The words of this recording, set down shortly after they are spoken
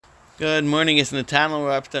Good morning, it's Nathaniel. We're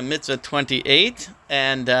up to Mitzvah 28,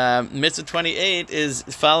 and Mitzvah 28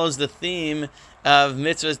 follows the theme of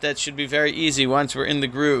mitzvahs that should be very easy once we're in the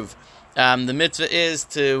groove. The mitzvah is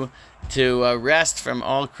to rest from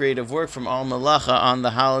all creative work, from all malacha on the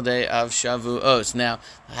holiday of Shavuos. Now,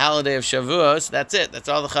 the holiday of Shavuos, that's it. That's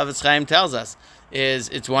all the Chavetz Chaim tells us.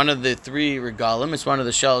 It's one of the three regalim. It's one of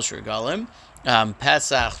the shalosh regalim.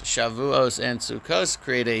 Pesach, Shavuos, and Sukkos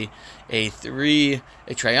create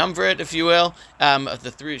a triumvirate, if you will,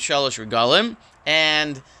 the three shalosh regalim,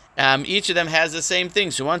 and each of them has the same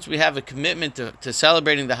thing. So once we have a commitment to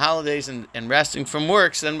celebrating the holidays and resting from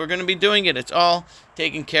works, then we're going to be doing it. It's all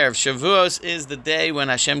taken care of. Shavuos is the day when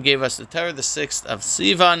Hashem gave us the Torah, the 6th of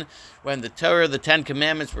Sivan, when the Torah, the 10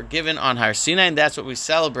 Commandments, were given on Har Sinai, and that's what we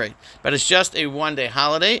celebrate. But it's just a one-day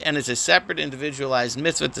holiday, and it's a separate, individualized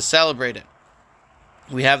mitzvah to celebrate it.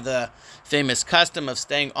 We have the famous custom of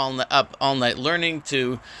staying up all night learning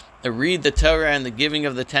to read the Torah and the giving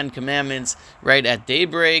of the 10 Commandments right at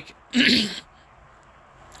daybreak,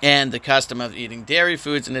 and the custom of eating dairy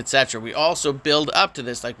foods and etc. We also build up to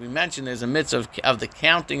this, like we mentioned. There's a mitzvah of the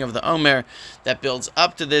counting of the Omer that builds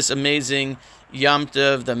up to this amazing Yom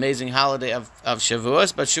Tov, the amazing holiday of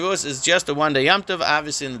Shavuos. But Shavuos is just a one-day Yom Tov,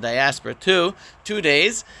 obviously in the diaspora 2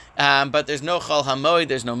 days, but there's no Chol HaMoed,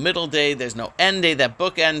 there's no middle day, there's no end day that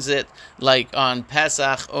bookends it, like on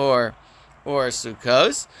Pesach or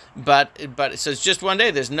Sukkos, but so it's just one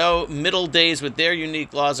day. There's no middle days with their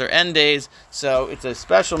unique laws or end days, so it's a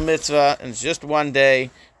special mitzvah, and it's just one day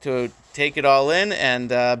to take it all in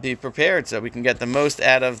and be prepared so we can get the most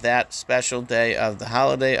out of that special day of the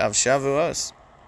holiday of Shavuos.